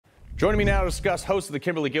Joining me now to discuss, host of the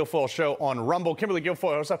Kimberly Guilfoyle Show on Rumble. Kimberly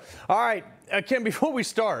Guilfoyle, what's up? All right, Kim, before we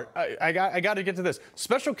start, I got to get to this.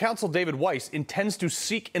 Special Counsel David Weiss intends to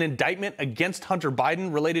seek an indictment against Hunter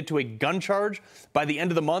Biden related to a gun charge by the end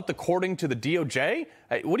of the month, according to the DOJ.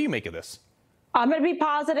 What do you make of this? I'm going to be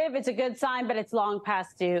positive. It's a good sign, but it's long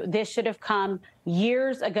past due. This should have come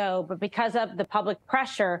years ago, but because of the public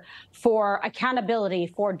pressure for accountability,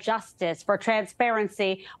 for justice, for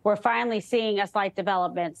transparency, we're finally seeing a slight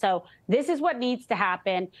development. So this is what needs to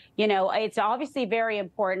happen. You know, it's obviously very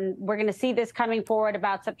important. We're going to see this coming forward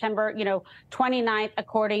about September, 29th,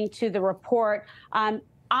 according to the report. I'm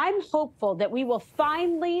hopeful that we will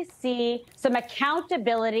finally see some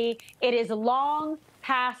accountability. It is long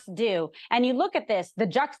past due. And you look at this, the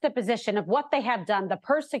juxtaposition of what they have done, the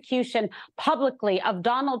persecution publicly of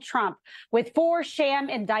Donald Trump with 4 sham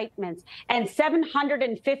indictments and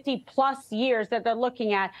 750 plus years that they're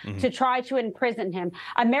looking at to try to imprison him.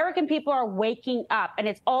 American people are waking up, and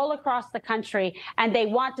it's all across the country, and they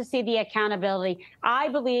want to see the accountability. I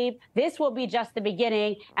believe this will be just the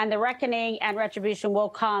beginning, and the reckoning and retribution will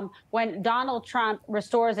come when Donald Trump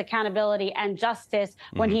restores accountability and justice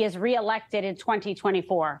when he is reelected in 2024.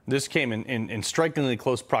 This came in strikingly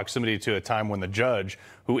close proximity to a time when the judge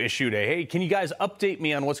who issued a, hey, can you guys update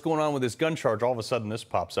me on what's going on with this gun charge? All of a sudden this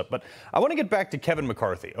pops up. But I want to get back to Kevin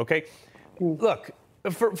McCarthy, okay? Look,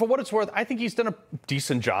 for what it's worth, I think he's done a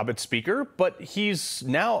decent job at Speaker, but he's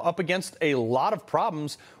now up against a lot of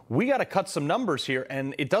problems. We got to cut some numbers here,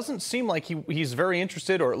 and it doesn't seem like he's very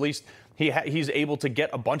interested, or at least he's able to get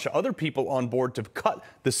a bunch of other people on board to cut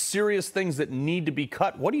the serious things that need to be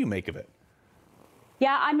cut. What do you make of it?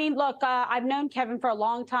 Yeah, I mean, look, I've known Kevin for a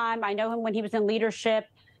long time. I know him when he was in leadership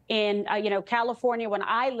in, California when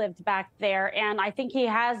I lived back there. And I think he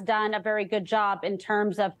has done a very good job in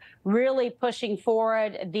terms of really pushing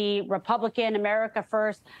forward the Republican America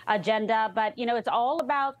First agenda. But, it's all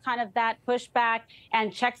about kind of that pushback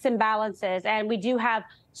and checks and balances. And we do have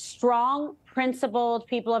strong, principled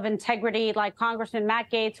people of integrity like Congressman Matt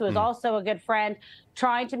Gaetz, who is also a good friend,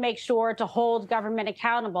 trying to make sure to hold government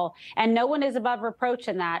accountable. And no one is above reproach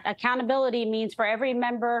in that. Accountability means for every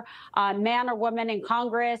member, man or woman in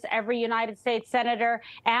Congress, every United States senator,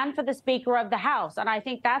 and for the Speaker of the House. And I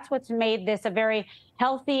think that's what's made this a very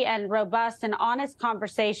healthy and robust and honest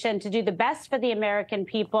conversation to do the best for the American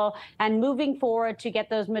people and moving forward to get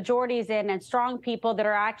those majorities in and strong people that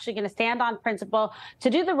are actually going to stand on principle to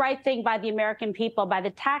do the right thing by the American people, by the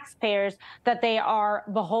taxpayers that they are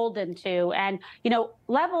beholden to. And,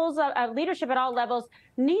 levels of leadership at all levels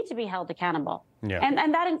need to be held accountable. Yeah.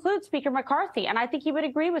 And that includes Speaker McCarthy. And I think he would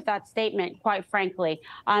agree with that statement, quite frankly.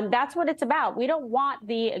 That's what it's about. We don't want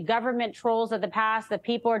the government trolls of the past, that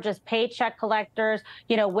people are just paycheck collectors,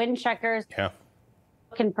 wind checkers. Yeah.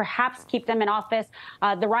 Can perhaps keep them in office.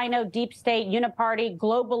 The Rhino Deep State Uniparty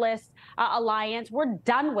Globalist Alliance, we're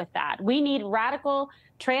done with that. We need radical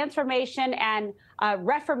transformation and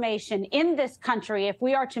reformation in this country if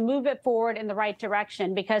we are to move it forward in the right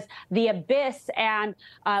direction, because the abyss and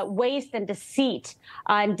waste and deceit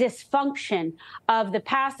and dysfunction of the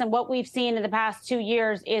past and what we've seen in the past 2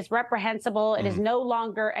 years is reprehensible. It is no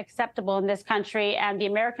longer acceptable in this country, and the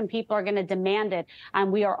American people are going to demand it,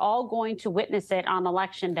 and we are all going to witness it on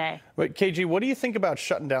Election Day. Wait, KG, what do you think about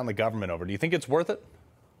shutting down the government over? Do you think it's worth it?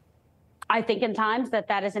 I think in times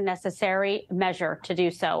that is a necessary measure to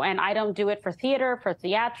do so. And I don't do it for theater, for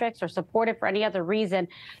theatrics, or support it for any other reason.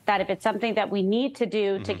 That if it's something that we need to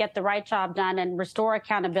do to get the right job done and restore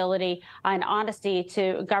accountability and honesty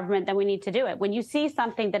to government, then we need to do it. When you see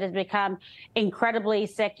something that has become incredibly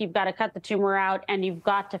sick, you've got to cut the tumor out and you've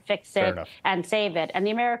got to fix it and save it. And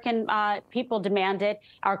the American people demand it.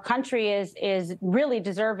 Our country is really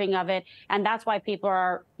deserving of it. And that's why people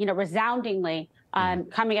are, resoundingly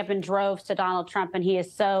coming up in droves to Donald Trump, and he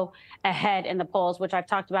is so ahead in the polls, which I've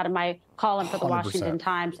talked about in my column for the 100%. Washington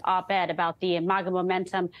Times op-ed about the MAGA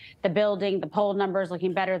momentum, the building, the poll numbers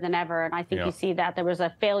looking better than ever. And I think you see that there was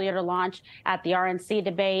a failure to launch at the RNC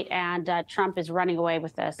debate, and Trump is running away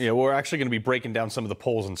with this. Yeah, we're actually going to be breaking down some of the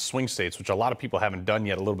polls in swing states, which a lot of people haven't done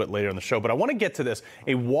yet, a little bit later in the show. But I want to get to this.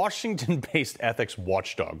 A Washington-based ethics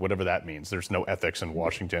watchdog, whatever that means. There's no ethics in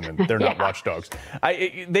Washington, and they're not watchdogs.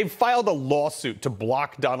 They've filed a lawsuit to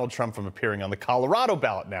block Donald Trump from appearing on the Colorado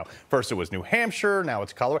ballot now. First it was New Hampshire, now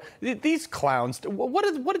it's Colorado. These clowns, to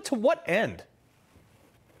what end?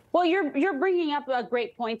 Well, you're bringing up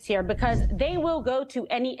great points here, because they will go to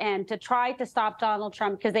any end to try to stop Donald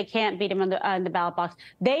Trump because they can't beat him in the ballot box.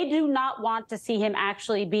 They do not want to see him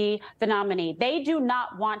actually be the nominee. They do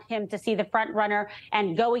not want him to see the front runner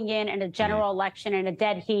and going in a general election in a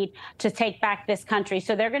dead heat to take back this country.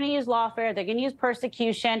 So they're going to use lawfare. They're going to use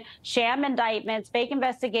persecution, sham indictments, fake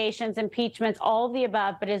investigations, impeachments, all of the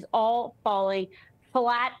above, but it's all falling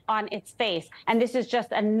flat on its face. And this is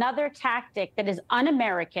just another tactic that is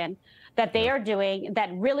un-American that they are doing, that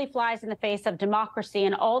really flies in the face of democracy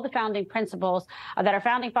and all the founding principles that our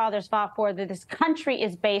founding fathers fought for, that this country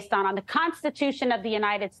is based on the Constitution of the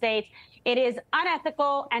United States. It is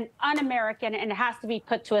unethical and un-American, and it has to be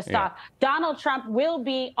put to a stop. Donald Trump will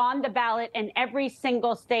be on the ballot in every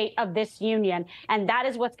single state of this union, and that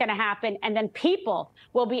is what's going to happen. And then people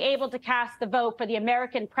will be able to cast the vote for the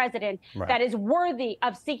American president that is worthy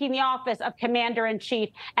of seeking the office of commander-in-chief,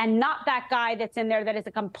 and not that guy that's in there that is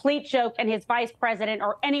a complete joke, and his vice president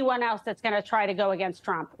or anyone else that's going to try to go against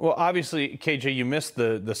Trump. Well, obviously, KJ, you missed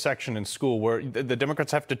the section in school where the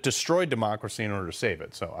Democrats have to destroy democracy in order to save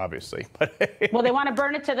it. So obviously. Well, they want to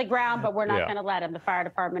burn it to the ground, but we're not going to let them. The fire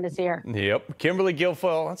department is here. Yep. Kimberly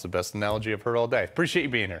Guilfoyle, that's the best analogy I've heard all day. Appreciate you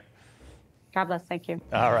being here. God bless. Thank you.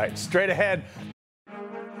 All right. Straight ahead,